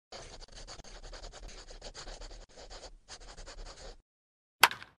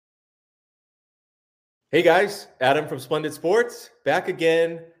Hey guys, Adam from Splendid Sports, back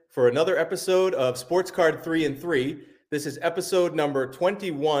again for another episode of Sports Card 3 and 3. This is episode number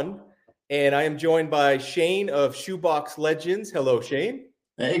 21, and I am joined by Shane of Shoebox Legends. Hello, Shane.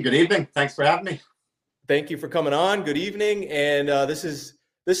 Hey, good evening. Thanks for having me. Thank you for coming on. Good evening, and this is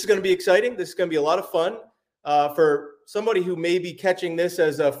going to be exciting. This is going to be a lot of fun for somebody who may be catching this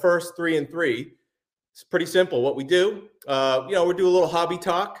as a first 3 and 3. It's pretty simple. What we do, we do a little hobby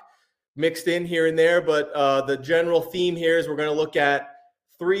talk mixed in here and there, but the general theme here is we're going to look at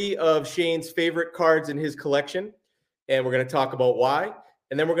 3 of Shane's favorite cards in his collection, and we're going to talk about why.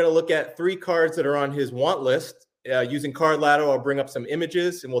 And then we're going to look at 3 cards that are on his want list. Using Card Ladder, I'll bring up some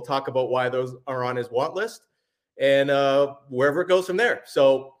images, and we'll talk about why those are on his want list, and wherever it goes from there.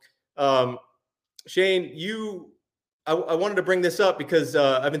 So, Shane, I wanted to bring this up because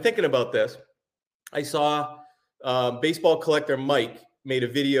I've been thinking about this. I saw baseball collector Mike made a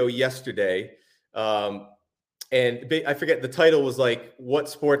video yesterday, and I forget, the title was like, what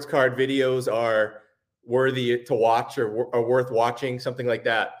sports card videos are worthy to watch or worth watching, something like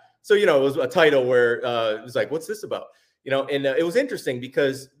that. So, it was a title where it was like, what's this about? And it was interesting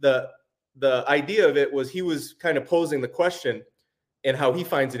because the idea of it was he was kind of posing the question and how he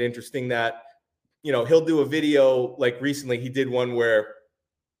finds it interesting that, he'll do a video, like recently he did one where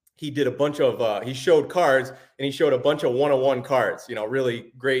he did a bunch of, he showed cards and he showed a bunch of one-on-one cards,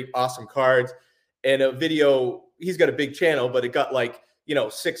 really great, awesome cards. And a video, he's got a big channel, but it got like,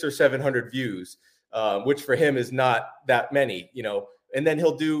 600 or 700 views, which for him is not that many, And then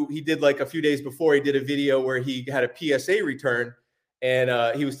he did like a few days before, he did a video where he had a PSA return,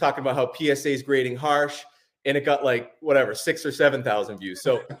 and he was talking about how PSA is grading harsh, and it got like whatever 6,000 or 7,000 views.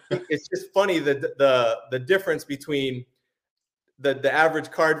 So it's just funny that the difference between the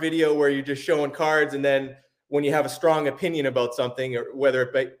average card video where you're just showing cards, and then when you have a strong opinion about something, or whether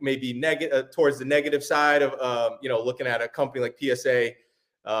it may be negative towards the negative side of looking at a company like PSA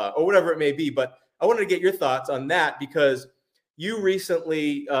or whatever it may be. But I wanted to get your thoughts on that because you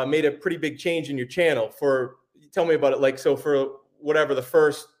recently made a pretty big change in your channel. Tell me about it. Like, so for whatever the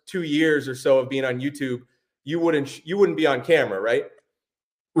first 2 years or so of being on YouTube, you wouldn't be on camera, right?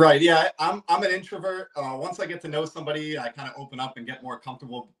 Right. Yeah, I'm an introvert. Once I get to know somebody, I kind of open up and get more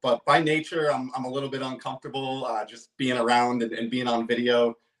comfortable. But by nature, I'm a little bit uncomfortable just being around and being on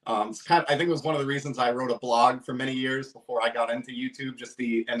video. I think it was one of the reasons I wrote a blog for many years before I got into YouTube. Just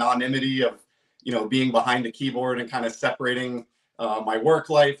the anonymity of being behind a keyboard and kind of separating my work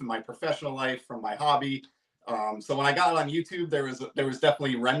life and my professional life from my hobby. So when I got on YouTube, there was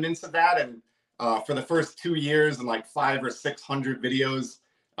definitely remnants of that. And for the first 2 years and like 500 or 600 videos,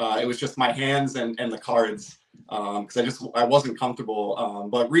 it was just my hands and the cards because I wasn't comfortable.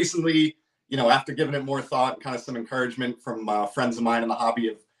 But recently, after giving it more thought, kind of some encouragement from friends of mine in the hobby,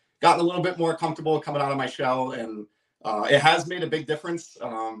 have gotten a little bit more comfortable coming out of my shell, and it has made a big difference.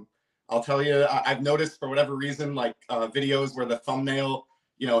 I'll tell you, I've noticed for whatever reason, like videos where the thumbnail,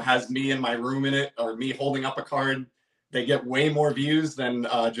 has me in my room in it or me holding up a card, they get way more views than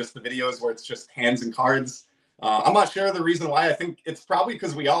just the videos where it's just hands and cards. I'm not sure the reason why. I think it's probably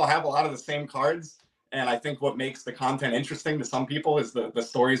because we all have a lot of the same cards. And I think what makes the content interesting to some people is the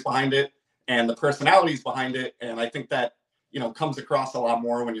stories behind it and the personalities behind it. And I think that, comes across a lot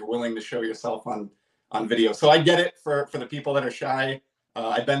more when you're willing to show yourself on video. So I get it for the people that are shy.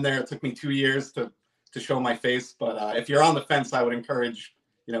 I've been there. It took me 2 years to show my face. But if you're on the fence, I would encourage,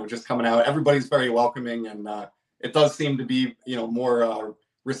 just coming out. Everybody's very welcoming. And it does seem to be, more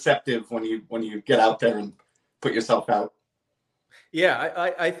receptive when you get out there and put yourself out.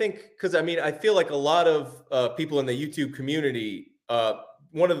 Yeah, I think because I feel like a lot of people in the YouTube community,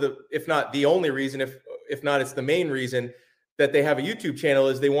 one of the, if not the only reason, if not it's the main reason that they have a YouTube channel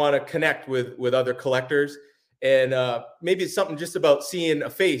is they want to connect with other collectors, and maybe it's something just about seeing a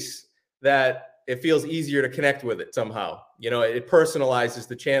face that it feels easier to connect with it somehow. It personalizes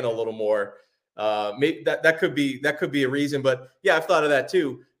the channel a little more. Maybe that could be a reason, but yeah, I've thought of that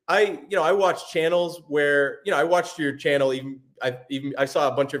too. I watch channels where, I watched your channel, I saw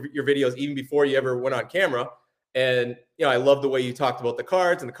a bunch of your videos even before you ever went on camera. And, I love the way you talked about the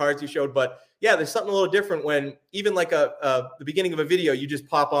cards and the cards you showed, but yeah, there's something a little different when even like the beginning of a video, you just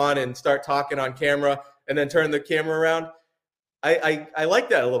pop on and start talking on camera and then turn the camera around. I like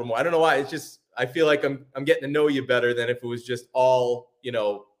that a little more. I don't know why. It's just, I feel like I'm getting to know you better than if it was just all,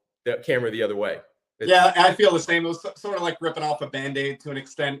 the camera the other way. Yeah, I feel the same. It was sort of like ripping off a Band-Aid to an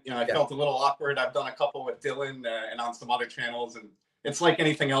extent. I felt a little awkward. I've done a couple with Dylan and on some other channels, and it's like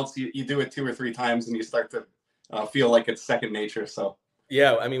anything else. You do it 2 or 3 times, and you start to feel like it's second nature. So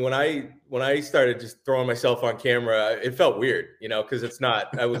yeah, when I started just throwing myself on camera, it felt weird, because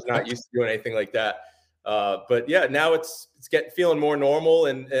I was not used to doing anything like that. But yeah, now it's feeling more normal,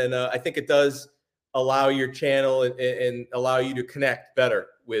 and I think it does allow your channel and allow you to connect better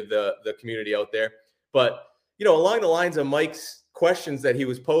with the community out there. But along the lines of Mike's questions that he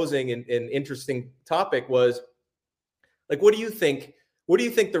was posing, an interesting topic was like, what do you think? What do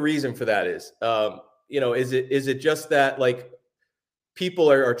you think the reason for that is? Is it just that like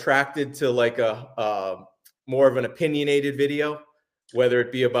people are attracted to like a more of an opinionated video, whether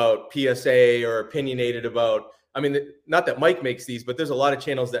it be about PSA or opinionated about, I mean, not that Mike makes these, but there's a lot of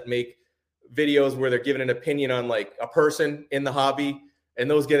channels that make videos where they're giving an opinion on like a person in the hobby, and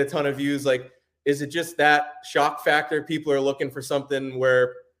those get a ton of views. Like, is it just that shock factor? People are looking for something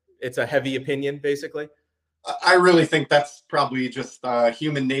where it's a heavy opinion, basically? I really think that's probably just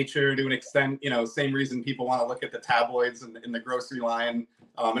human nature to an extent. Same reason people want to look at the tabloids in the grocery line.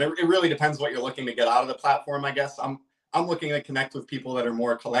 And it really depends what you're looking to get out of the platform, I guess. I'm looking to connect with people that are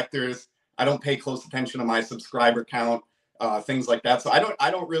more collectors. I don't pay close attention to my subscriber count, things like that. So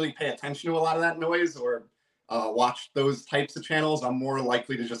I don't really pay attention to a lot of that noise or watch those types of channels. I'm more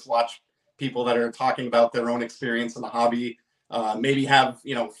likely to just watch people that are talking about their own experience in the hobby. Maybe have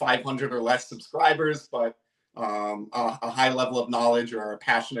 500 or less subscribers, but a high level of knowledge or are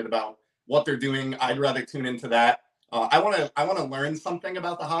passionate about what they're doing. I'd rather tune into that. I want to learn something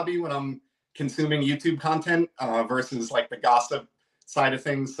about the hobby when I'm consuming YouTube content versus like the gossip side of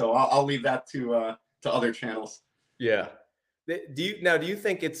things. So I'll leave that to other channels. Yeah. Do you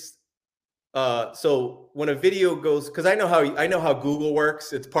think it's so when a video goes, because I know how Google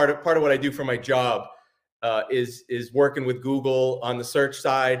works. It's part of what I do for my job is working with Google on the search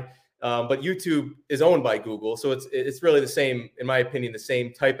side. But YouTube is owned by Google, so it's really the same, in my opinion, the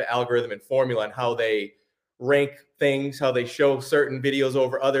same type of algorithm and formula on how they rank things, how they show certain videos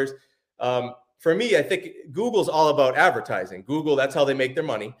over others. For me, I think Google's all about advertising. Google, that's how they make their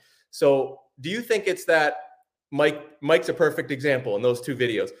money. So do you think it's that Mike's a perfect example in those two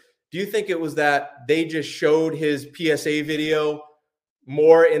videos? Do you think it was that they just showed his PSA video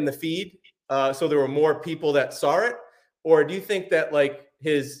more in the feed, so there were more people that saw it? Or do you think that like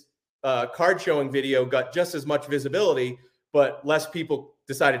his card showing video got just as much visibility, but less people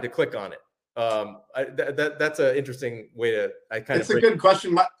decided to click on it? That's an interesting way to. It's a good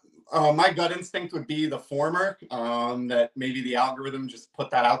question. My gut instinct would be the former. That maybe the algorithm just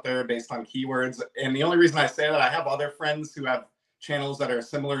put that out there based on keywords. And the only reason I say that, I have other friends who have channels that are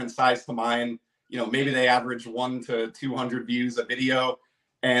similar in size to mine. Maybe they average 1 to 200 views a video,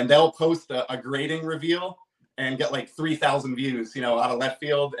 and they'll post a grading reveal and get like 3,000 views, out of left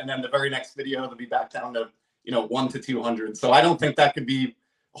field. And then the very next video, they'll be back down to, 1 to 200. So I don't think that could be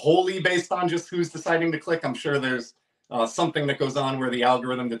wholly based on just who's deciding to click. I'm sure there's something that goes on where the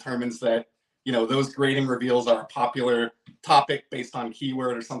algorithm determines that, those grading reveals are a popular topic based on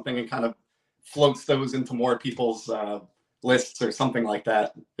keyword or something, and kind of floats those into more people's lists or something like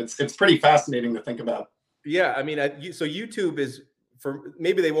that. It's pretty fascinating to think about. Yeah. I mean, so YouTube is, for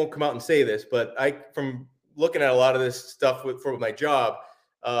maybe they won't come out and say this, but from looking at a lot of this stuff for my job,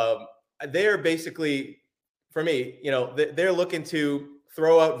 they're basically, for me, they're looking to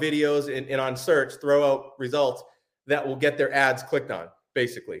throw out videos and on search, throw out results that will get their ads clicked on.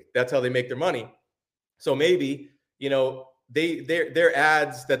 Basically, that's how they make their money. So maybe, their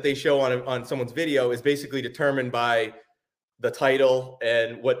ads that they show on someone's video is basically determined by the title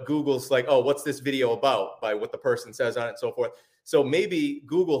and what Google's like, oh, what's this video about, by what the person says on it and so forth. So maybe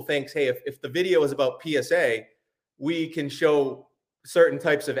Google thinks, hey, if the video is about PSA, we can show certain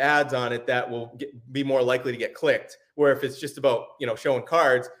types of ads on it that will be more likely to get clicked. Where if it's just about, showing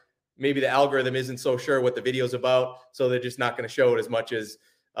cards, maybe the algorithm isn't so sure what the video's about, so they're just not going to show it as much as,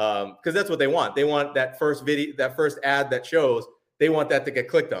 because that's what they want. They want that first video, that first ad that shows, they want that to get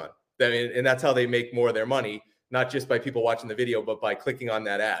clicked on. And that's how they make more of their money, not just by people watching the video, but by clicking on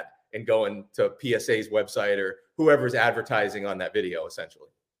that ad and going to PSA's website or whoever's advertising on that video, essentially.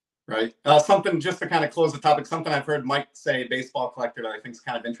 Right. Something just to kind of close the topic, something I've heard Mike say, baseball collector, that I think is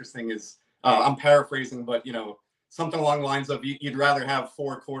kind of interesting is, I'm paraphrasing, but, something along the lines of you'd rather have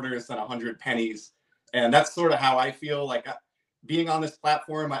 4 quarters than 100 pennies. And that's sort of how I feel. Like being on this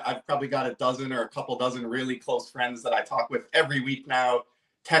platform, I've probably got a dozen or a couple dozen really close friends that I talk with every week now,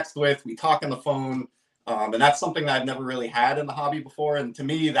 text with, we talk on the phone. And that's something that I've never really had in the hobby before. And to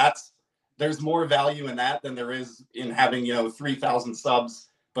me, there's more value in that than there is in having, 3,000 subs,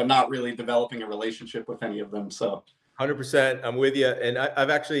 but not really developing a relationship with any of them. So 100%, I'm with you. And I've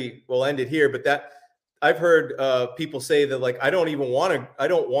actually, we'll end it here, but I've heard people say that, like, I don't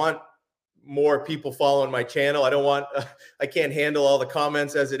want more people following my channel. I can't handle all the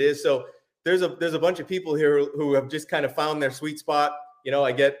comments as it is. So there's a bunch of people here who have just kind of found their sweet spot You know,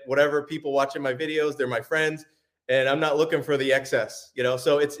 I get whatever people watching my videos, they're my friends, and I'm not looking for the excess, you know?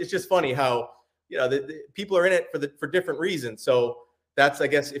 So it's just funny how, you know, the people are in it for different reasons. So that's, I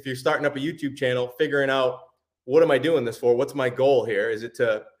guess, if you're starting up a YouTube channel, figuring out, what am I doing this for? What's my goal here? Is it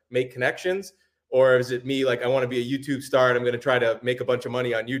to make connections, or is it me, like, I want to be a YouTube star and I'm going to try to make a bunch of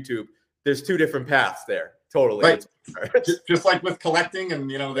money on YouTube? There's two different paths there. Totally. Right. Just like with collecting, and,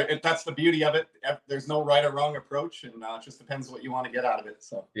 you know, that's the beauty of it. There's no right or wrong approach, and it just depends what you want to get out of it.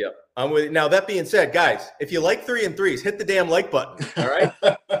 So yeah, I'm with. Now, that being said, guys, if you like 3 and 3s, hit the damn like button. All right,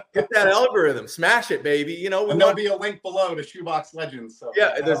 hit that algorithm, smash it, baby. You know, and there'll be a link below to Shoebox Legends. So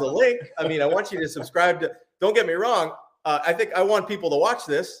yeah, there's a link. I mean, I want you to subscribe to. Don't get me wrong. I think I want people to watch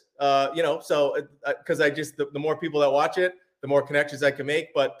this. You know, so because the more people that watch it, the more connections I can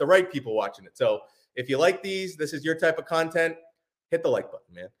make. But the right people watching it. So if you like these, this is your type of content, hit the like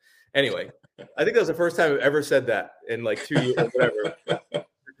button, man. Anyway, I think that was the first time I've ever said that in like 2 years or whatever.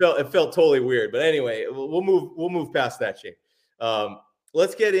 It felt totally weird. But anyway, we'll move past that, Shane.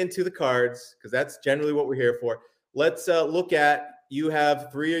 Let's get into the cards, because that's generally what we're here for. Let's look at, you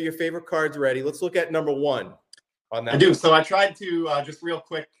have 3 of your favorite cards ready. Let's look at number 1 on that. I do. So I tried to just real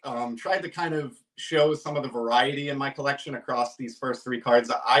quick, tried to kind of show some of the variety in my collection across these first 3 cards.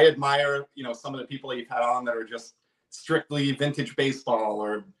 I admire, you know, some of the people that you've had on that are just strictly vintage baseball,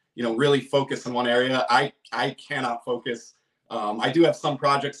 or, you know, really focus in one area. I cannot focus. I do have some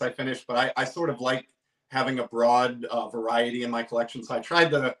projects I finished, but I sort of like having a broad variety in my collection. So I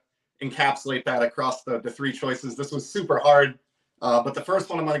tried to encapsulate that across the 3 choices. This was super hard, but the first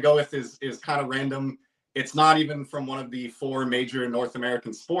one I'm going to go with is kind of random. It's not even from one of the 4 major North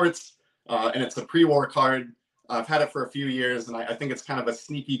American sports, and it's a pre-war card. I've had it for a few years, and I think it's kind of a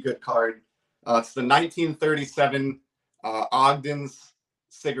sneaky good card. It's the 1937 Ogden's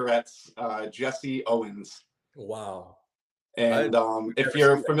Cigarettes, Jesse Owens. Wow. And if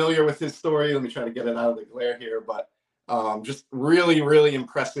you're familiar with his story, let me try to get it out of the glare here, but just really, really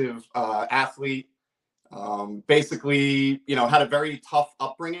impressive athlete. Basically, you know, had a very tough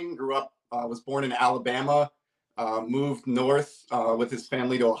upbringing, grew up, was born in Alabama, moved north with his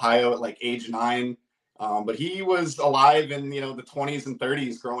family to Ohio at like age 9. But he was alive in, you know, the 20s and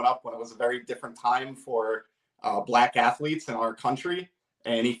 30s growing up, when it was a very different time for Black athletes in our country.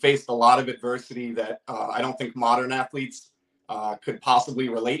 And he faced a lot of adversity that I don't think modern athletes could possibly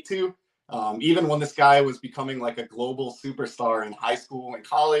relate to. Even when this guy was becoming like a global superstar in high school and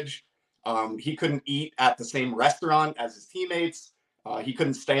college, he couldn't eat at the same restaurant as his teammates. He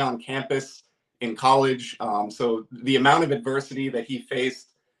couldn't stay on campus in college. So the amount of adversity that he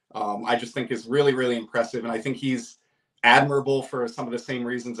faced, I just think is really, really impressive. And I think he's admirable for some of the same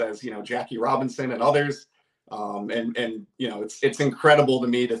reasons as, you know, Jackie Robinson and others. And you know, it's incredible to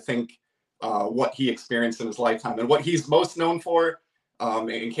me to think what he experienced in his lifetime. And what he's most known for,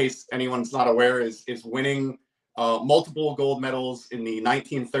 in case anyone's not aware, is winning multiple gold medals in the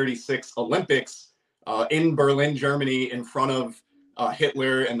 1936 Olympics in Berlin, Germany, in front of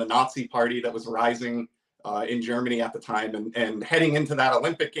Hitler and the Nazi Party that was rising in Germany at the time. And heading into that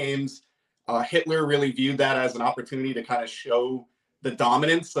Olympic Games, Hitler really viewed that as an opportunity to kind of show the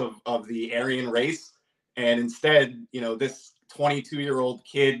dominance of the Aryan race. And instead, you know, this 22-year-old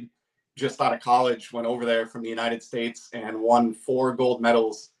kid just out of college went over there from the United States and won 4 gold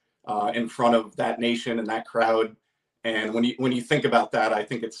medals in front of that nation and that crowd. And when you think about that, I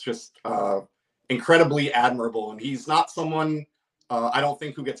think it's just incredibly admirable. And he's not someone I don't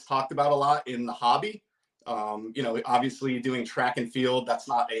think who gets talked about a lot in the hobby. You know, obviously doing track and field, that's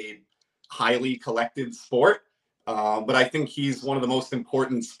not a highly collected sport. But I think he's one of the most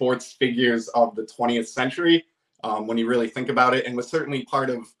important sports figures of the 20th century when you really think about it, and was certainly part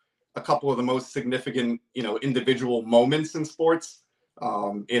of a couple of the most significant, you know, individual moments in sports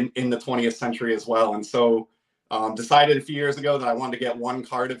in the 20th century as well. And so decided a few years ago that I wanted to get one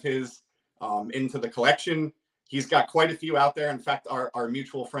card of his into the collection. He's got quite a few out there. In fact, our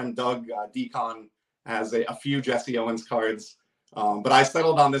mutual friend Doug Decon has a few Jesse Owens cards. But I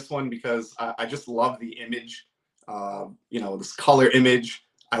settled on this one because I just love the image, you know, this color image.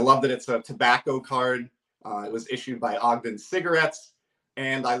 I love that it's a tobacco card. It was issued by Ogden Cigarettes.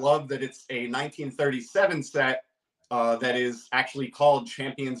 And I love that it's a 1937 set that is actually called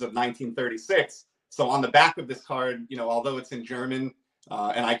Champions of 1936. So on the back of this card, you know, although it's in German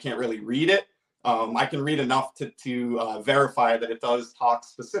and I can't really read it, I can read enough to verify that it does talk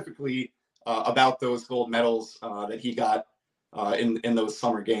specifically about those gold medals that he got in those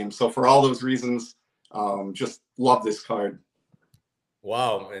summer games. So for all those reasons, just love this card.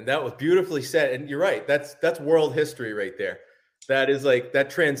 Wow, man, that was beautifully said. And you're right. That's world history right there. That is like, that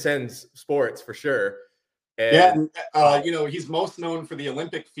transcends sports for sure. Yeah, And and, wow, he's most known for the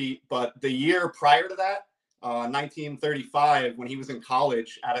Olympic feat, but the year prior to that, 1935, when he was in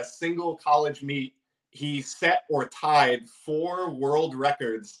college, at a single college meet, he set or tied 4 world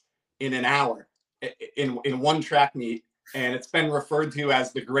records in an hour in one track meet, and it's been referred to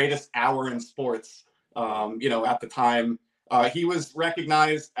as the greatest hour in sports. wow. At the time, he was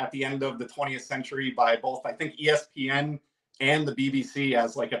recognized at the end of the 20th century by both, I think, ESPN and the BBC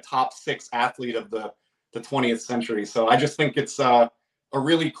as like a top 6 athlete of the 20th century. So I just think it's a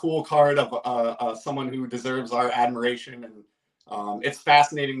really cool card of someone who deserves our admiration. And it's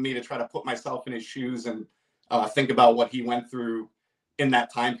fascinating to me to try to put myself in his shoes and think about what he went through in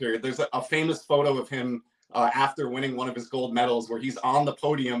that time period. There's a famous photo of him after winning one of his gold medals where he's on the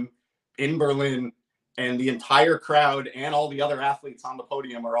podium in Berlin, and the entire crowd and all the other athletes on the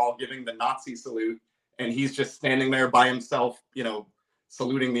podium are all giving the Nazi salute. And he's just standing there by himself,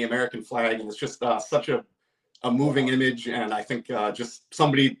 saluting the American flag. And it's just such a moving image. And I think just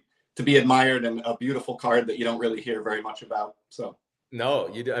somebody to be admired, and a beautiful card that you don't really hear very much about. So.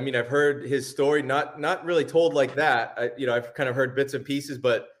 No, I mean, I've heard his story, not really told like that. I've kind of heard bits and pieces,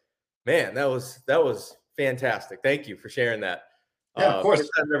 but man, that was fantastic. Thank you for sharing that. Yeah, of course.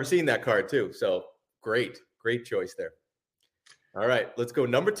 First time I've never seen that card too. So great choice there. All right, let's go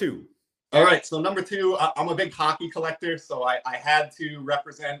number 2. All right, so number 2, I'm a big hockey collector, so I had to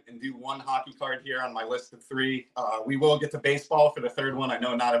represent and do one hockey card here on my list of 3. We will get to baseball for the third one. I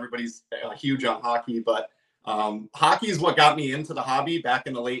know not everybody's huge on hockey, but hockey is what got me into the hobby back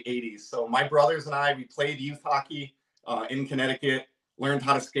in the late 80s. So my brothers and I, we played youth hockey in Connecticut, learned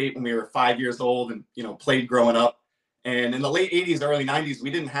how to skate when we were 5 years old, and played growing up. And in the late 80s, early 90s, we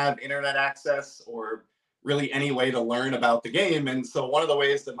didn't have internet access or really any way to learn about the game. And so one of the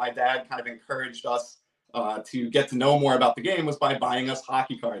ways that my dad kind of encouraged us to get to know more about the game was by buying us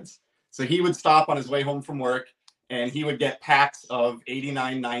hockey cards. So he would stop on his way home from work, and he would get packs of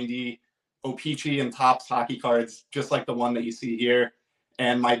 89, 90 O-Pee-Chee and Topps hockey cards, just like the one that you see here.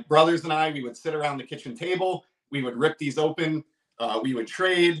 And my brothers and I, we would sit around the kitchen table. We would rip these open. We would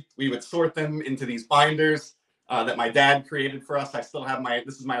trade. We would sort them into these binders that my dad created for us. I still have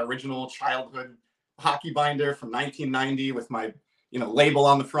this is my original childhood hockey binder from 1990 with my label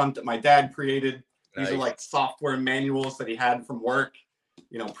on the front that my dad created. These Nice. are like software manuals that he had from work,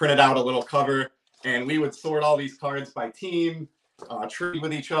 printed out a little cover, and we would sort all these cards by team, trade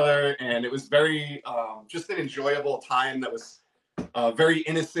with each other, and it was very just an enjoyable time that was very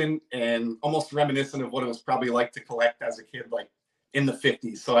innocent and almost reminiscent of what it was probably like to collect as a kid, like in the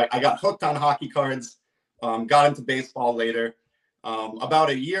 50s. So I got hooked on hockey cards, got into baseball later.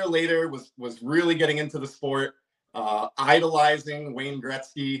 About a year later, was really getting into the sport, idolizing Wayne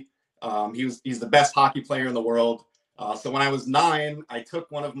Gretzky. He's the best hockey player in the world. So when I was 9, I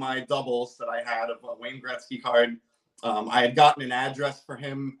took one of my doubles that I had of a Wayne Gretzky card. I had gotten an address for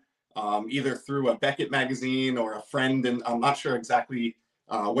him either through a Beckett magazine or a friend, and I'm not sure exactly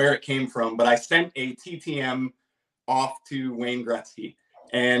where it came from, but I sent a TTM off to Wayne Gretzky.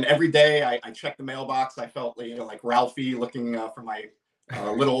 And every day I checked the mailbox. I felt like Ralphie looking for my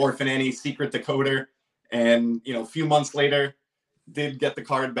little Orphan Annie secret decoder. And a few months later, did get the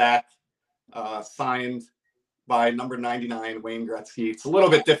card back, signed by number 99, Wayne Gretzky. It's a little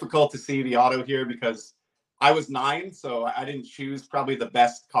bit difficult to see the auto here because I was 9, so I didn't choose probably the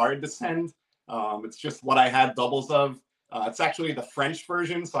best card to send. It's just what I had doubles of. It's actually the French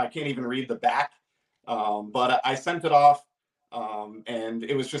version, so I can't even read the back. But I sent it off. And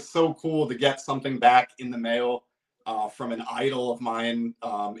it was just so cool to get something back in the mail from an idol of mine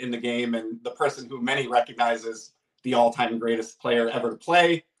in the game, and the person who many recognize as the all-time greatest player ever to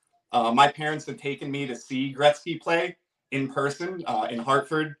play. My parents had taken me to see Gretzky play in person in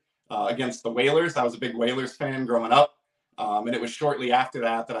Hartford against the Whalers. I was a big Whalers fan growing up, and it was shortly after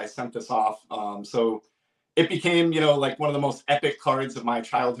that I sent this off. So it became, like one of the most epic cards of my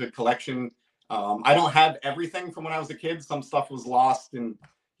childhood collection. I don't have everything from when I was a kid. Some stuff was lost in,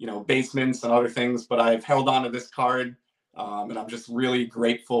 basements and other things, but I've held on to this card, and I'm just really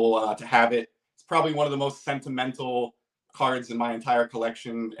grateful to have it. It's probably one of the most sentimental cards in my entire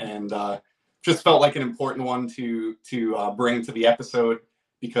collection, and just felt like an important one to bring to the episode,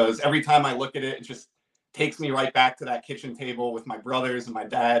 because every time I look at it, it just takes me right back to that kitchen table with my brothers and my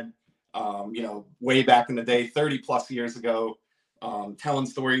dad, way back in the day, 30 plus years ago. Telling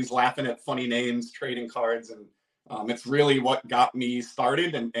stories, laughing at funny names, trading cards. And it's really what got me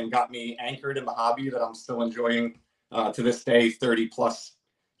started and got me anchored in the hobby that I'm still enjoying to this day, 30 plus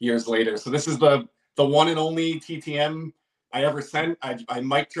years later. So this is the one and only TTM I ever sent. I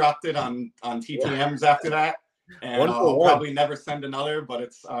mic dropped it on TTMs after that. And I'll probably never send another, but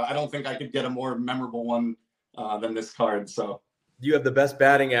it's I don't think I could get a more memorable one than this card. So you have the best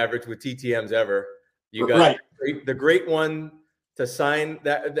batting average with TTMs ever. You got right. the great one to sign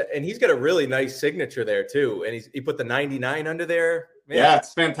that, and he's got a really nice signature there too. And he put the 99 under there. Man. Yeah,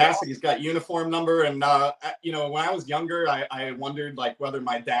 it's fantastic. He's got uniform number. And, you know, when I was younger, I wondered like whether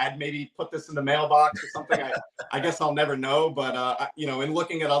my dad maybe put this in the mailbox or something. I guess I'll never know. But, you know, in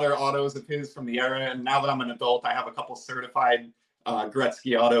looking at other autos of his from the era, and now that I'm an adult, I have a couple certified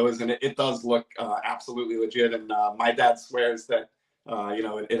Gretzky autos, and it does look absolutely legit. And my dad swears that, you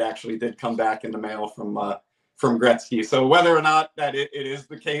know, it actually did come back in the mail from Gretzky. So whether or not that it is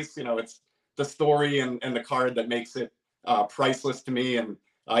the case, you know, it's the story and the card that makes it priceless to me. And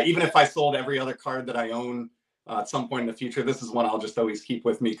even if I sold every other card that I own at some point in the future, this is one I'll just always keep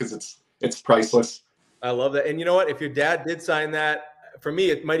with me because it's priceless. I love that. And you know what? If your dad did sign that, for me,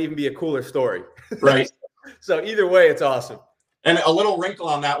 it might even be a cooler story. Right. So either way, it's awesome. And a little wrinkle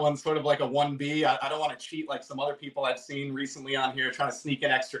on that one, sort of like a 1B. I don't want to cheat like some other people I've seen recently on here trying to sneak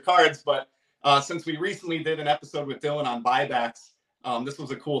in extra cards. But since we recently did an episode with Dylan on buybacks, this was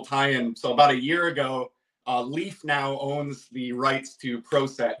a cool tie-in. So about a year ago, Leaf now owns the rights to Pro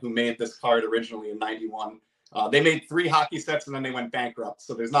Set, who made this card originally in '91. They made 3 hockey sets and then they went bankrupt.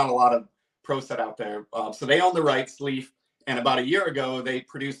 So there's not a lot of Pro Set out there. So they own the rights, Leaf. And about a year ago, they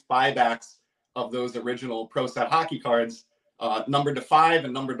produced buybacks of those original Pro Set hockey cards, numbered to 5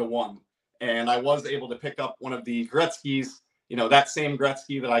 and numbered to 1. And I was able to pick up one of the Gretzky's, you know, that same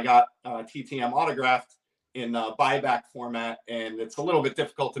Gretzky that I got TTM autographed in buyback format. And it's a little bit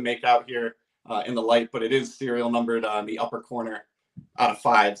difficult to make out here in the light, but it is serial numbered in the upper corner out of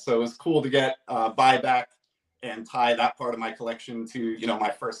 5. So it was cool to get buyback and tie that part of my collection to, you know,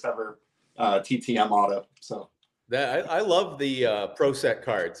 my first ever TTM auto. So that I love the Pro Set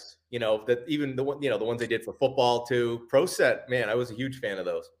cards. You know, that even the one, you know, the ones they did for football too. Pro Set, man, I was a huge fan of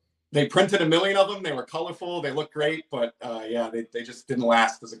those. They printed a million of them. They were colorful. They looked great, but yeah, they just didn't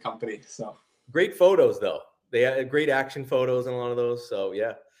last as a company. So great photos though. They had great action photos in a lot of those. So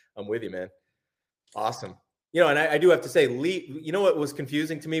yeah, I'm with you, man. Awesome. You know, and I do have to say, Lee, you know what was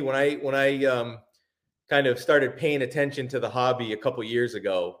confusing to me when I kind of started paying attention to the hobby a couple years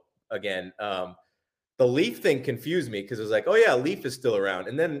ago again, the Leaf thing confused me because it was like, oh yeah, Leaf is still around.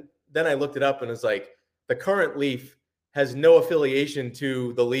 And then I looked it up and it's like the current Leaf has no affiliation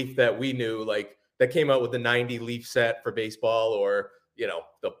to the Leaf that we knew, like that came out with the 90 Leaf set for baseball, or, you know,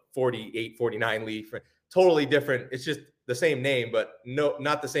 the 48, 49 Leaf. Totally different. It's just the same name, but no,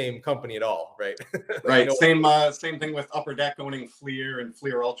 not the same company at all, right? Right. Same thing with Upper Deck owning Fleer and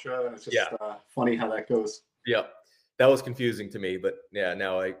Fleer Ultra, and it's just funny how that goes. Yeah, that was confusing to me, but yeah,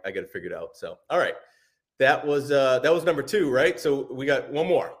 now I got it figured out. So, all right, that was number 2, right? So we got one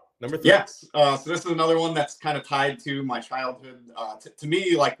more, number 3. Yes. So this is another one that's kind of tied to my childhood. To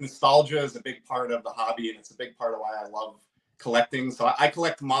me, like, nostalgia is a big part of the hobby, and it's a big part of why I love collecting. So I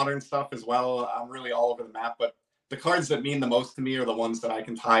collect modern stuff as well. I'm really all over the map, but the cards that mean the most to me are the ones that I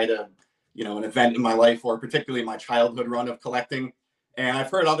can tie to, you know, an event in my life, or particularly my childhood run of collecting. And I've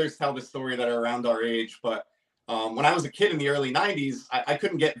heard others tell the story that are around our age, but when I was a kid in the early 90s, I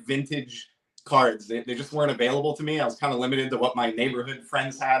couldn't get vintage cards. They just weren't available to me. I was kind of limited to what my neighborhood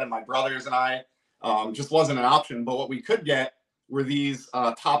friends had, and my brothers and I just wasn't an option. But what we could get were these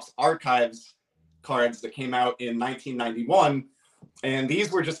Topps Archives cards that came out in 1991. And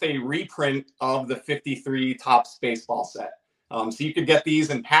these were just a reprint of the 53 Topps baseball set. So you could get these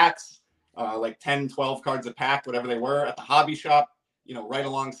in packs, like 10, 12 cards a pack, whatever they were, at the hobby shop, you know, right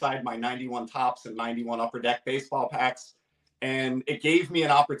alongside my 91 Topps and 91 Upper Deck baseball packs. And it gave me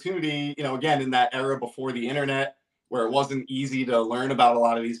an opportunity, you know, again, in that era before the internet, where it wasn't easy to learn about a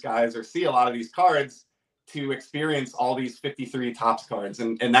lot of these guys or see a lot of these cards, to experience all these 53 Topps cards.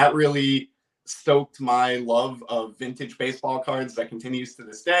 And that really stoked my love of vintage baseball cards that continues to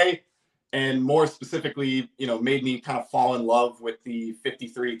this day. And more specifically, you know, made me kind of fall in love with the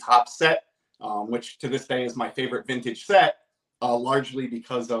 53 Topps set, which to this day is my favorite vintage set, largely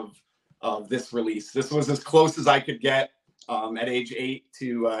because of this release. This was as close as I could get at age 8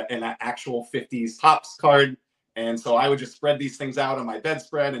 to an actual 50s Topps card. And so I would just spread these things out on my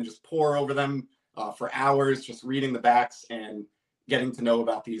bedspread and just pore over them for hours, just reading the backs and getting to know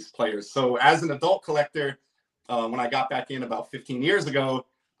about these players. So as an adult collector, when I got back in about 15 years ago,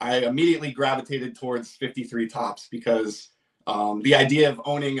 I immediately gravitated towards 53 Topps because the idea of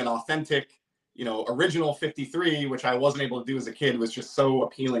owning an authentic, you know, original 53, which I wasn't able to do as a kid, was just so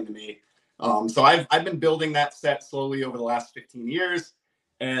appealing to me. So I've been building that set slowly over the last 15 years.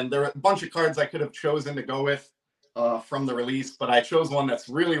 And there are a bunch of cards I could have chosen to go with from the release, but I chose one that's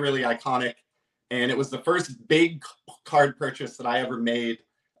really, really iconic. And it was the first big card purchase that I ever made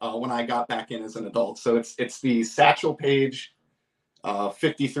when I got back in as an adult. So it's the Satchel Paige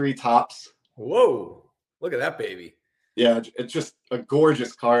 53 Tops. Whoa, look at that baby. Yeah, it's just a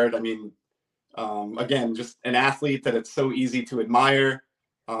gorgeous card. I mean, again, just an athlete that it's so easy to admire.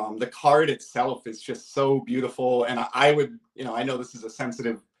 The card itself is just so beautiful. And I would, I know this is a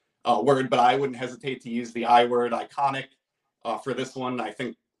sensitive word, but I wouldn't hesitate to use the I word, iconic, for this one. I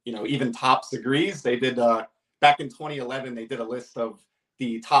think, even Topps agrees. They did, back in 2011, they did a list of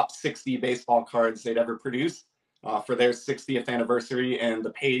the top 60 baseball cards they'd ever produced for their 60th anniversary. And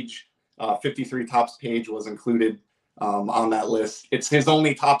the Paige, 53 Topps Paige was included on that list. It's his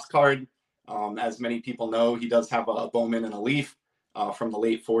only Topps card. As many people know, he does have a Bowman and a Leaf from the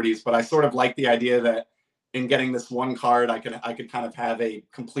late 40s. But I sort of like the idea that in getting this one card, I could kind of have a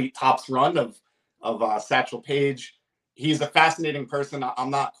complete Topps run of Satchel Paige. He's a fascinating person.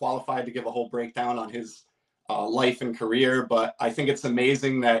 I'm not qualified to give a whole breakdown on his life and career, but I think it's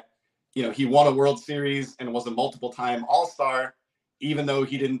amazing that he won a World Series and was a multiple-time All-Star, even though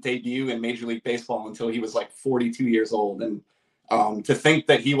he didn't debut in Major League Baseball until he was like 42 years old. And to think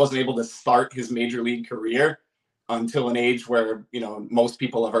that he wasn't able to start his major league career until an age where, most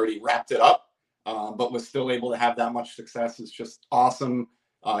people have already wrapped it up, but was still able to have that much success is just awesome.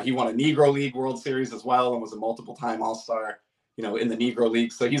 He won a Negro League World Series as well and was a multiple-time All-Star, in the Negro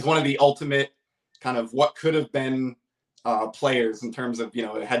League. So he's one of the ultimate kind of what could have been players in terms of,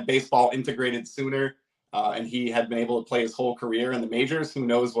 had baseball integrated sooner and he had been able to play his whole career in the majors. Who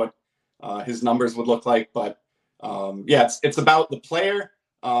knows what his numbers would look like. But yeah, it's about the player,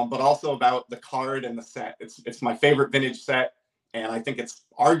 but also about the card and the set. It's my favorite vintage set, and I think it's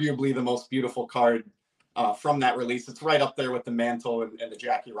arguably the most beautiful card from that release. It's right up there with the Mantle and the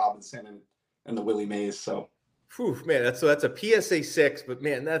Jackie Robinson and the Willie Mays. So. Whew, man, that's a PSA 6, but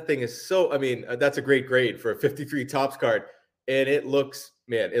man, that thing is so, that's a great grade for a 53 Topps card. And it looks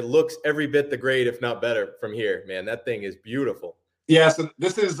every bit the grade, if not better from here, man. That thing is beautiful. Yeah, so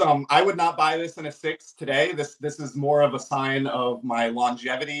this is, I would not buy this in a 6 today. This is more of a sign of my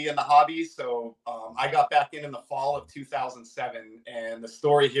longevity in the hobby. So I got back in the fall of 2007. And the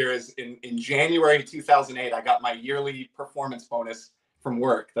story here is in January 2008, I got my yearly performance bonus from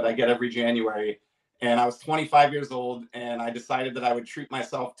work that I get every January. And I was 25 years old, and I decided that I would treat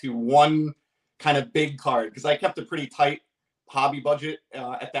myself to one kind of big card because I kept a pretty tight hobby budget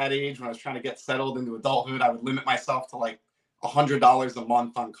at that age. When I was trying to get settled into adulthood, I would limit myself to like $100 a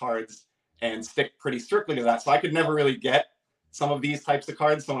month on cards and stick pretty strictly to that. So I could never really get some of these types of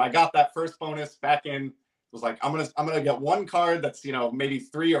cards. So when I got that first bonus back in, it was like, I'm gonna get one card that's, maybe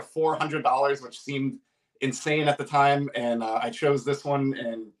 $300 or $400, which seemed insane at the time. And I chose this one,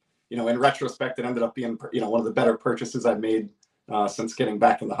 and in retrospect, it ended up being, one of the better purchases I've made since getting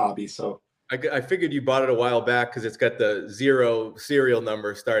back in the hobby. So I figured you bought it a while back because it's got the 0 serial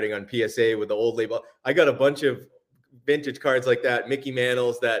number starting on PSA with the old label. I got a bunch of vintage cards like that, Mickey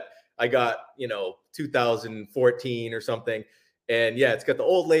Mantles that I got, 2014 or something. And yeah, it's got the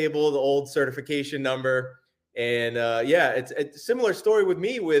old label, the old certification number. And it's a similar story with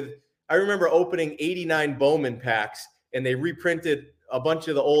me I remember opening 89 Bowman packs, and they reprinted a bunch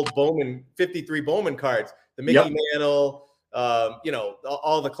of the old Bowman 53 Bowman cards, the Mickey Mantle,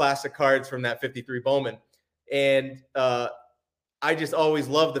 all the classic cards from that 53 Bowman. And I just always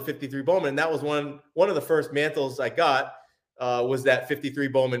loved the 53 Bowman. And that was one of the first Mantles I got was that 53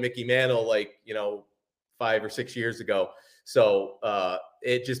 Bowman Mickey Mantle, 5 or 6 years ago. So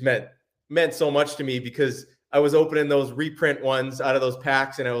it just meant so much to me because I was opening those reprint ones out of those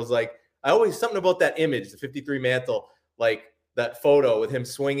packs. And I was like, something about that image, the 53 Mantle, like that photo with him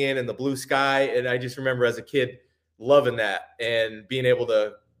swinging in the blue sky. And I just remember as a kid loving that, and being able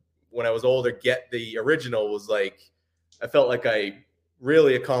to, when I was older, get the original was like, I felt like I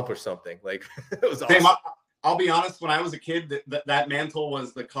really accomplished something. Like it was awesome. I'll be honest, when I was a kid, that Mantle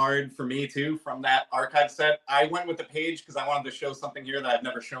was the card for me too, from that archive set. I went with the Paige because I wanted to show something here that I've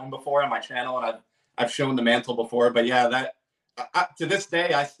never shown before on my channel, and I've shown the Mantle before. But yeah, that to this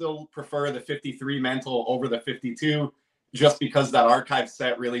day, I still prefer the 53 Mantle over the 52, just because that archive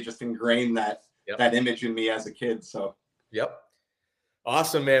set really just ingrained that image in me as a kid. So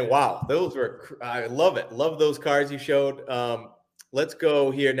awesome, man. Wow, I love it. Love those cards you showed. Let's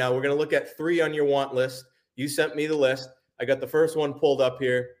go here now. We're gonna look at 3 on your want list. You sent me the list. I got the first one pulled up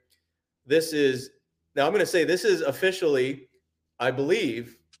here. Now I'm gonna say this is officially, I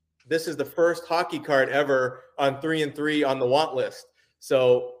believe, this is the first hockey card ever on 3 and 3 on the want list.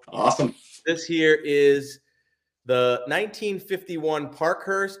 So awesome. This here is the 1951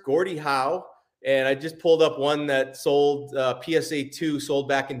 Parkhurst Gordie Howe. And I just pulled up one that sold, PSA 2, sold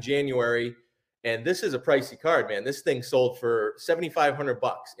back in January. And this is a pricey card, man. This thing sold for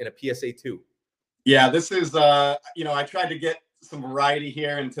 $7,500 in a PSA 2. Yeah, this is, I tried to get some variety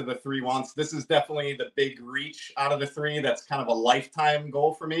here into the 3 wants. This is definitely the big reach out of the 3. That's kind of a lifetime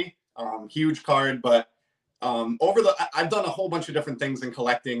goal for me. Huge card, but I've done a whole bunch of different things in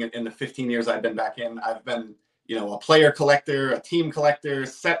collecting in the 15 years I've been back in. I've been, a player collector, a team collector,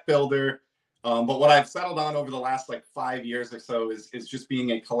 set builder. But what I've settled on over the last like 5 years or so is just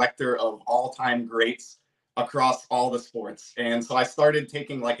being a collector of all-time greats across all the sports. And so I started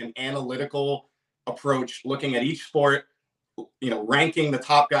taking like an analytical approach, looking at each sport, ranking the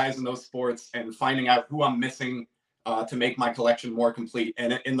top guys in those sports and finding out who I'm missing to make my collection more complete.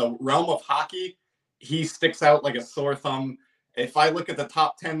 And in the realm of hockey, he sticks out like a sore thumb. If I look at the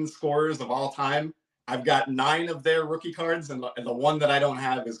top 10 scorers of all time, I've got 9 of their rookie cards, and the one that I don't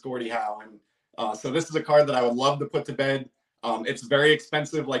have is Gordie Howe. And so this is a card that I would love to put to bed. It's very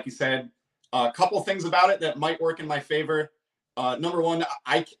expensive, like you said. A couple things about it that might work in my favor. Number one,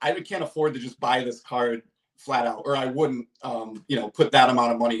 I can't afford to just buy this card flat out, or I wouldn't, put that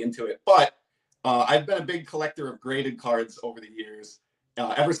amount of money into it. But I've been a big collector of graded cards over the years.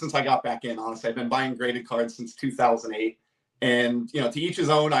 Ever since I got back in, honestly, I've been buying graded cards since 2008. And, to each his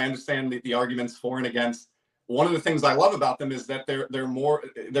own. I understand the arguments for and against. One of the things I love about them is that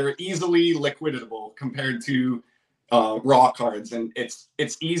they're easily liquidable compared to raw cards, and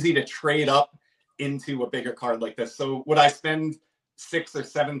it's easy to trade up into a bigger card like this. So would I spend $6,000 or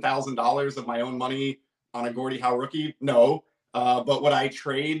 $7,000 of my own money on a Gordie Howe rookie? No. But would I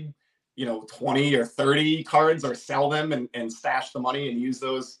trade 20 or 30 cards or sell them and stash the money and use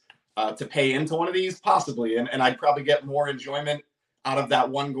those to pay into one of these? Possibly. And I'd probably get more enjoyment out of that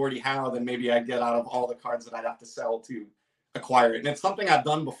one Gordie Howe than maybe I'd get out of all the cards that I'd have to sell to acquire it. And it's something I've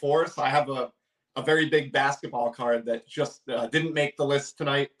done before. So I have a very big basketball card that just didn't make the list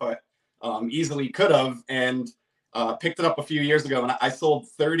tonight, but easily could have, and picked it up a few years ago. And I sold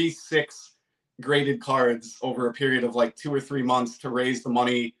 36 graded cards over a period of like 2 or 3 months to raise the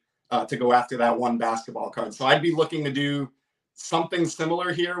money to go after that one basketball card. So I'd be looking to do something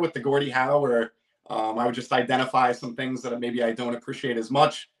similar here with the Gordie Howe, where I would just identify some things that maybe I don't appreciate as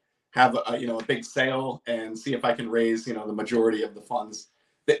much, have a big sale, and see if I can raise the majority of the funds.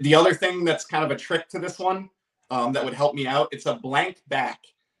 The other thing that's kind of a trick to this one that would help me out, it's a blank back.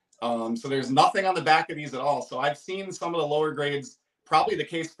 So there's nothing on the back of these at all. So I've seen some of the lower grades, probably the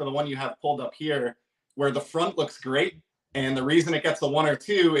case for the one you have pulled up here, where the front looks great. And the reason it gets a 1 or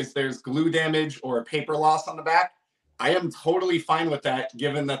 2 is there's glue damage or a paper loss on the back. I am totally fine with that,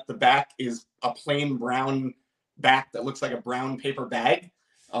 given that the back is a plain brown back that looks like a brown paper bag.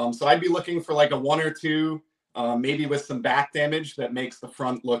 So I'd be looking for like a 1 or 2, maybe with some back damage that makes the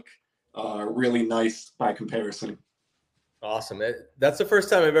front look really nice by comparison. Awesome. That's the first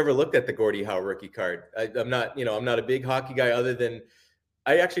time I've ever looked at the Gordie Howe rookie card. I'm not a big hockey guy, other than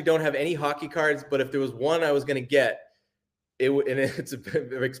I actually don't have any hockey cards, but if there was one I was going to get, and it's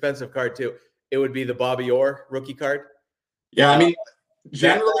an expensive card too, it would be the Bobby Orr rookie card. Yeah, I mean,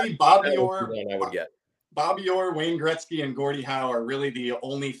 generally Bobby Orr, I would get. Bobby Orr, Wayne Gretzky, and Gordie Howe are really the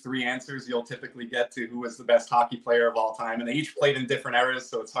only 3 answers you'll typically get to who was the best hockey player of all time. And they each played in different eras,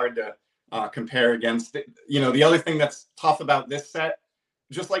 so it's hard to compare against. The other thing that's tough about this set,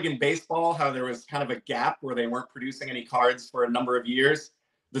 just like in baseball, how there was kind of a gap where they weren't producing any cards for a number of years,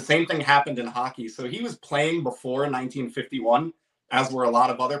 the same thing happened in hockey. So he was playing before 1951, as were a lot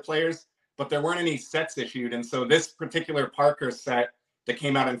of other players, but there weren't any sets issued. And so this particular Parker set that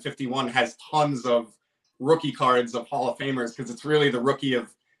came out in 51 has tons of rookie cards of Hall of Famers, because it's really the rookie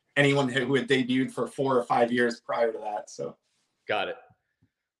of anyone who had debuted for 4 or 5 years prior to that. So got it.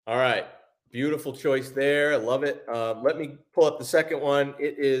 All right. Beautiful choice there. I love it. Let me pull up the second one.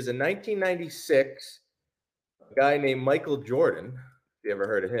 It is a 1996 a guy named Michael Jordan. If you ever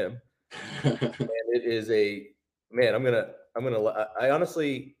heard of him? And it is I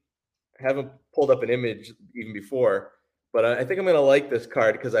honestly haven't pulled up an image even before, but I think I'm gonna like this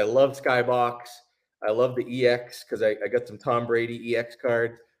card because I love Skybox. I love the EX because I got some Tom Brady EX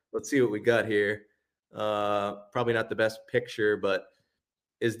cards. Let's see what we got here. Probably not the best picture, but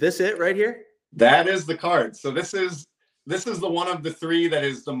is this it right here? That is the card. So this is the one of the 3 that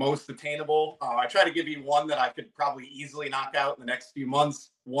is the most attainable. I try to give you one that I could probably easily knock out in the next few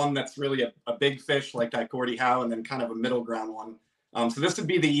months, one that's really a big fish like that Gordie Howe, and then kind of a middle ground one. So this would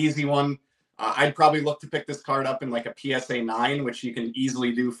be the easy one. I'd probably look to pick this card up in like a PSA 9, which you can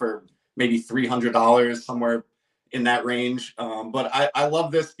easily do for maybe $300, somewhere in that range. But I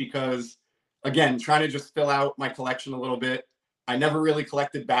love this because, again, trying to just fill out my collection a little bit. I never really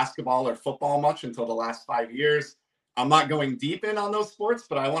collected basketball or football much until the last 5 years. I'm not going deep in on those sports,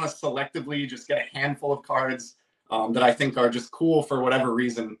 but I want to selectively just get a handful of cards that I think are just cool for whatever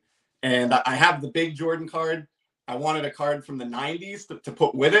reason. And I have the big Jordan card. I wanted a card from the 90s to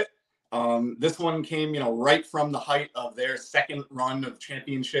put with it. This one came, right from the height of their second run of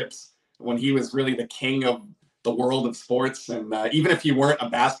championships when he was really the king of the world of sports. And even if you weren't a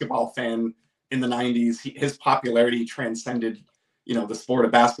basketball fan in the 90s, his popularity transcended, the sport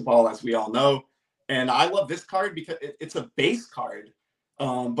of basketball, as we all know. And I love this card because it's a base card,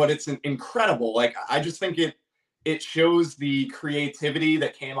 but it's incredible. Like, I just think it shows the creativity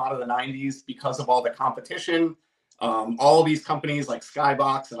that came out of the 90s because of all the competition. All these companies like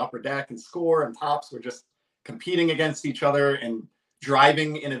Skybox and Upper Deck and Score and Topps were just competing against each other and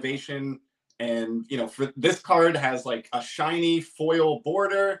driving innovation. And, for this card has like a shiny foil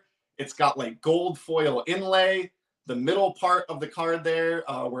border. It's got like gold foil inlay. The middle part of the card there,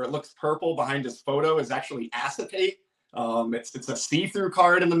 where it looks purple behind his photo, is actually acetate. It's a see-through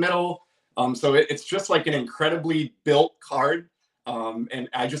card in the middle. So it's just like an incredibly built card. And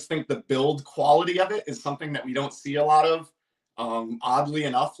I just think the build quality of it is something that we don't see a lot of. Oddly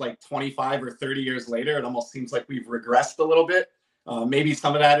enough, like 25 or 30 years later, it almost seems like we've regressed a little bit. Maybe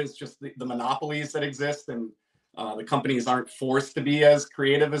some of that is just the monopolies that exist, and the companies aren't forced to be as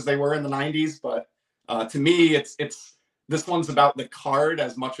creative as they were in the 90s. But to me, it's this one's about the card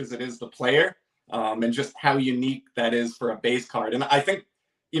as much as it is the player, and just how unique that is for a base card. And I think,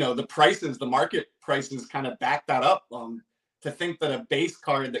 the market prices kind of back that up. To think that a base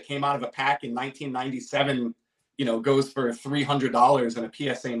card that came out of a pack in 1997, goes for $300 and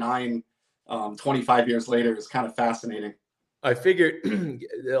a PSA 9 25 years later is kind of fascinating. I figured,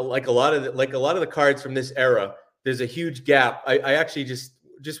 like a lot of the cards from this era, there's a huge gap. I actually just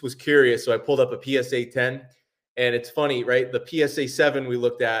was curious, so I pulled up a PSA 10, and it's funny, right? The PSA 7 we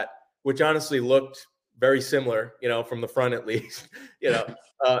looked at, which honestly looked very similar, from the front at least.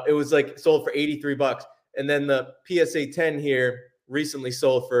 It was like sold for $83, and then the PSA 10 here recently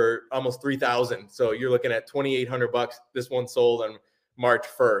sold for almost $3,000. So you're looking at $2,800. This one sold on March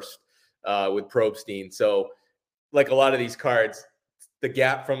 1st with Probstein. So, like a lot of these cards, the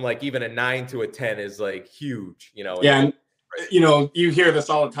gap from like even a 9 to a 10 is like huge, Yeah. And, you hear this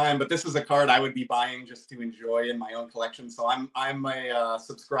all the time, but this is a card I would be buying just to enjoy in my own collection. So I'm a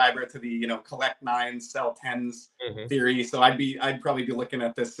subscriber to the, collect 9s, sell 10s theory. So I'd probably be looking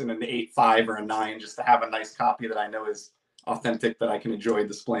at this in an 8.5 or a 9 just to have a nice copy that I know is authentic, that I can enjoy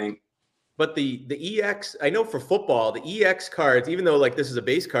displaying. But the EX, I know for football, the EX cards, even though like this is a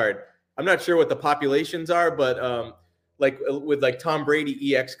base card, I'm not sure what the populations are, but like with like Tom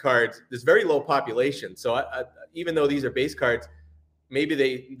Brady EX cards, there's very low population. So even though these are base cards, maybe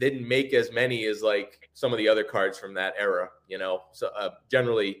they didn't make as many as like some of the other cards from that era, So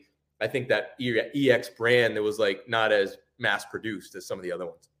generally, I think that EX brand, that was like not as mass produced as some of the other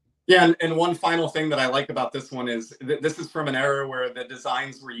ones. Yeah, and one final thing that I like about this one is this is from an era where the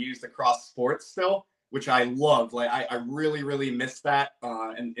designs were used across sports still, which I love. Like I really, really miss that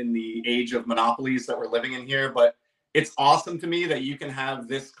in the age of monopolies that we're living in here. But it's awesome to me that you can have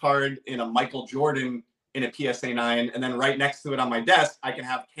this card in a Michael Jordan in a PSA 9, and then right next to it on my desk, I can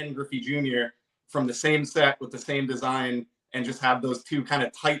have Ken Griffey Jr. from the same set with the same design, and just have those two kind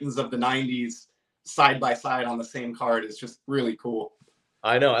of titans of the 90s side by side on the same card. Is just really cool.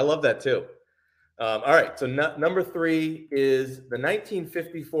 I know. I love that too. All right. So number 3 is the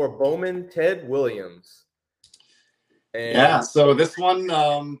 1954 Bowman Ted Williams. And yeah. So this one,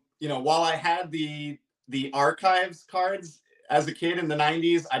 while I had the archives cards as a kid in the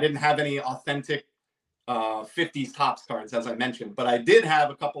 90s, I didn't have any authentic 50s Topps cards, as I mentioned, but I did have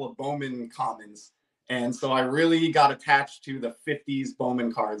a couple of Bowman commons. And so I really got attached to the 50s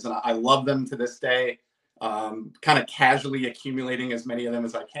Bowman cards, and I love them to this day. Kind of casually accumulating as many of them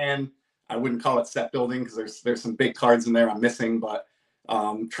as I can. I wouldn't call it set building because there's some big cards in there I'm missing, but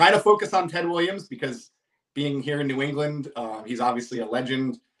trying to focus on Ted Williams because being here in New England, he's obviously a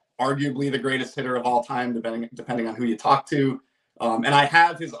legend, arguably the greatest hitter of all time, depending on who you talk to. And I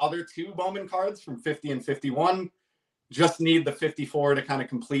have his other 2 Bowman cards from 50 and 51. Just need the 54 to kind of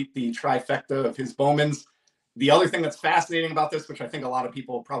complete the trifecta of his Bowmans. The other thing that's fascinating about this, which I think a lot of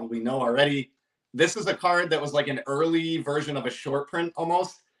people probably know already, this is a card that was like an early version of a short print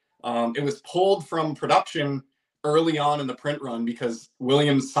almost. It was pulled from production early on in the print run because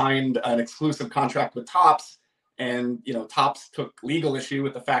Williams signed an exclusive contract with Topps, and Topps took legal issue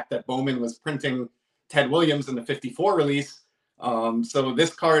with the fact that Bowman was printing Ted Williams in the 54 release. So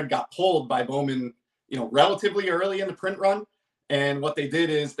this card got pulled by Bowman, relatively early in the print run. And what they did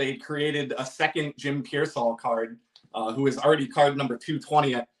is they created a second Jim Pearsall card, who is already card number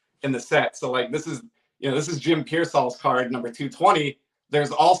 220 in the set. So like this is, this is Jim Pearsall's card, number 220.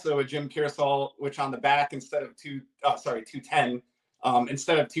 There's also a Jim Pearsall, which on the back, instead of 210,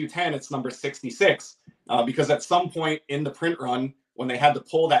 instead of 210, it's number 66. Because at some point in the print run, when they had to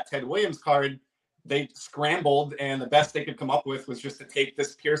pull that Ted Williams card, they scrambled, and the best they could come up with was just to take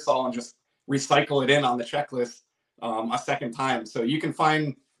this Pearsall and just recycle it in on the checklist a second time. So you can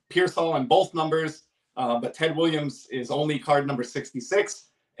find Pearsall in both numbers, but Ted Williams is only card number 66.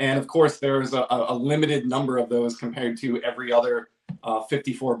 And of course, there's a limited number of those compared to every other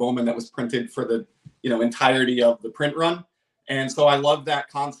 54 Bowman that was printed for the entirety of the print run. And so I love that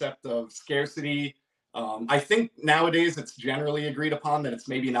concept of scarcity. I think nowadays it's generally agreed upon that it's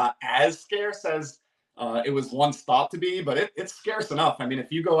maybe not as scarce as it was once thought to be, but it's scarce enough. I mean,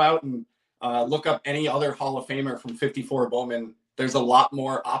 if you go out and look up any other Hall of Famer from 54 Bowman, there's a lot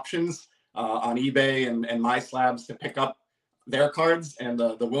more options on eBay and MySlabs to pick up their cards, and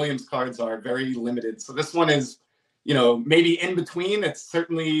the Williams cards are very limited. So this one is, maybe in between. It's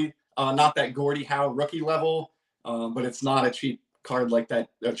certainly not that Gordie Howe rookie level, but it's not a cheap card like that,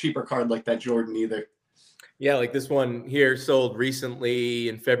 a cheaper card like that Jordan either. Yeah, like this one here sold recently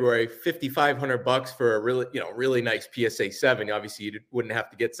in February, $5,500 for a really nice PSA 7. Obviously, you wouldn't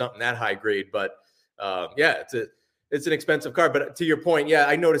have to get something that high grade, but yeah, it's an expensive card. But to your point, yeah,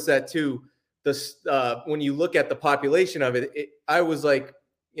 I noticed that too. When you look at the population of it, I was like,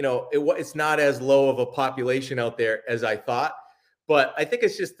 it's not as low of a population out there as I thought. But I think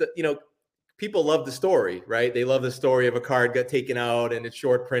it's just that, people love the story, right? They love the story of a card got taken out and it's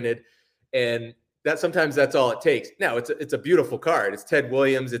short printed, and sometimes that's all it takes. Now it's a beautiful card. It's Ted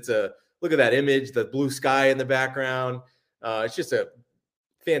Williams. Look at that image, the blue sky in the background. It's just a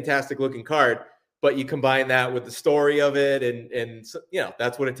fantastic looking card. But you combine that with the story of it, and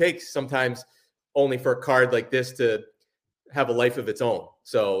that's what it takes sometimes, only for a card like this to have a life of its own.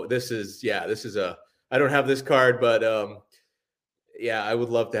 So I don't have this card, but I would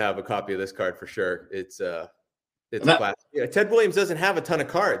love to have a copy of this card for sure. It's a classic. Yeah, Ted Williams doesn't have a ton of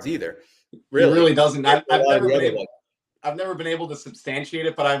cards either. Really, he really doesn't. I've never been able to substantiate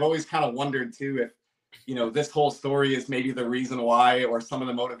it, but I've always kind of wondered too if this whole story is maybe the reason why, or some of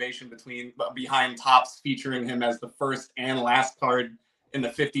the motivation behind Topps featuring him as the first and last card in the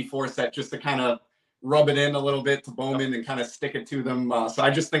 54 set, just to kind of rub it in a little bit to Bowman and kind of stick it to them. So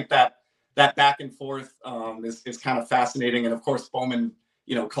I just think that back and forth is kind of fascinating. And of course, Bowman,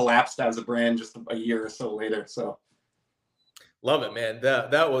 collapsed as a brand just a year or so later. So. Love it, man.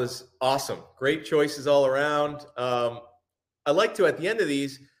 That was awesome. Great choices all around. I like to, at the end of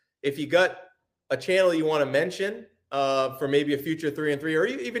these, if you got a channel you want to mention for maybe a future 3 and 3, or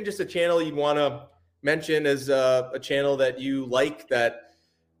even just a channel you'd want to mention as a channel that you like that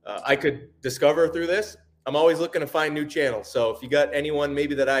I could discover through this, I'm always looking to find new channels. So if you got anyone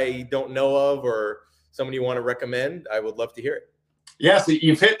maybe that I don't know of, or someone you want to recommend, I would love to hear it. Yeah, so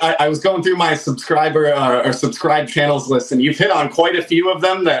you've hit. I was going through my subscriber or subscribe channels list, and you've hit on quite a few of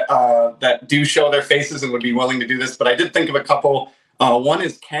them that do show their faces and would be willing to do this. But I did think of a couple. One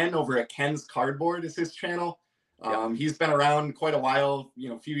is Ken over at Ken's Cardboard is his channel. He's been around quite a while,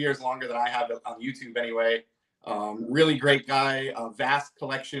 a few years longer than I have on YouTube anyway. Really great guy, vast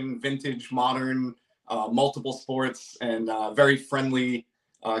collection, vintage, modern, multiple sports, and very friendly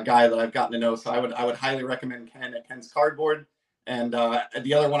guy that I've gotten to know. So I would highly recommend Ken at Ken's Cardboard. And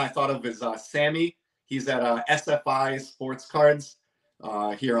the other one I thought of is Sammy. He's at SFI Sports Cards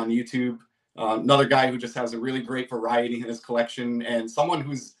here on YouTube. Another guy who just has a really great variety in his collection, and someone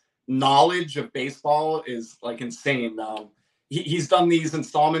whose knowledge of baseball is like insane. He's done these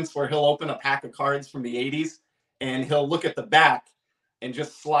installments where he'll open a pack of cards from the 80s, and he'll look at the back and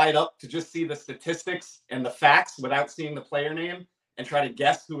just slide up to just see the statistics and the facts without seeing the player name and try to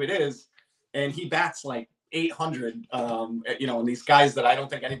guess who it is. And he bats like 800, and these guys that I don't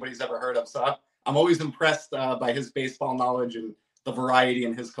think anybody's ever heard of. So I'm always impressed by his baseball knowledge and the variety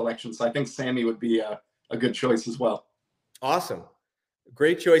in his collection. So I think Sammy would be a good choice as well. Awesome.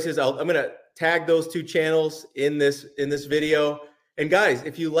 Great choices. I'm going to tag those two channels in this video. And guys,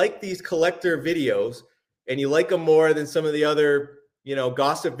 if you like these collector videos and you like them more than some of the other,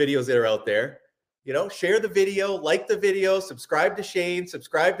 gossip videos that are out there, share the video, like the video, subscribe to Shane,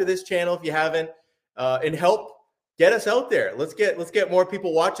 subscribe to this channel if you haven't. And help get us out there. Let's get more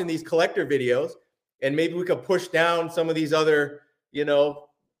people watching these collector videos, and maybe we could push down some of these other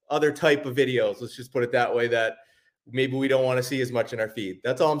type of videos. Let's just put it that way, that maybe we don't want to see as much in our feed.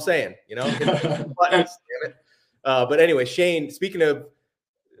 That's all I'm saying. Buttons, damn it. But anyway, Shane, speaking of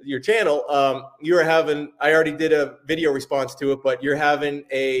your channel, I already did a video response to it, but you're having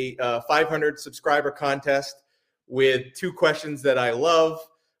a 500 subscriber contest with 2 questions that I love.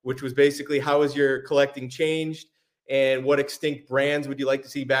 which was basically how has your collecting changed and what extinct brands would you like to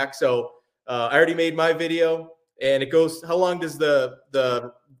see back? So I already made my video, and it goes. How long does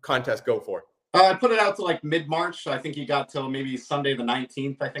the contest go for? I put it out to like mid-March. I think you got till maybe Sunday the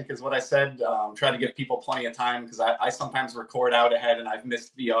 19th, I think is what I said. Try to give people plenty of time because I sometimes record out ahead and I've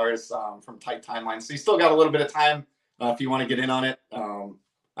missed VRs from tight timelines. So you still got a little bit of time if you want to get in on it.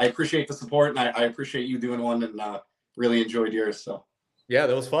 I appreciate the support, and I appreciate you doing one, and really enjoyed yours. So yeah,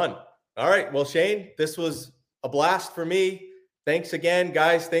 that was fun. All right. Well, Shane, this was a blast for me. Thanks again,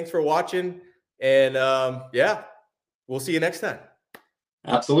 guys. Thanks for watching. And yeah, we'll see you next time.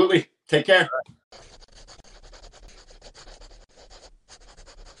 Absolutely. Take care.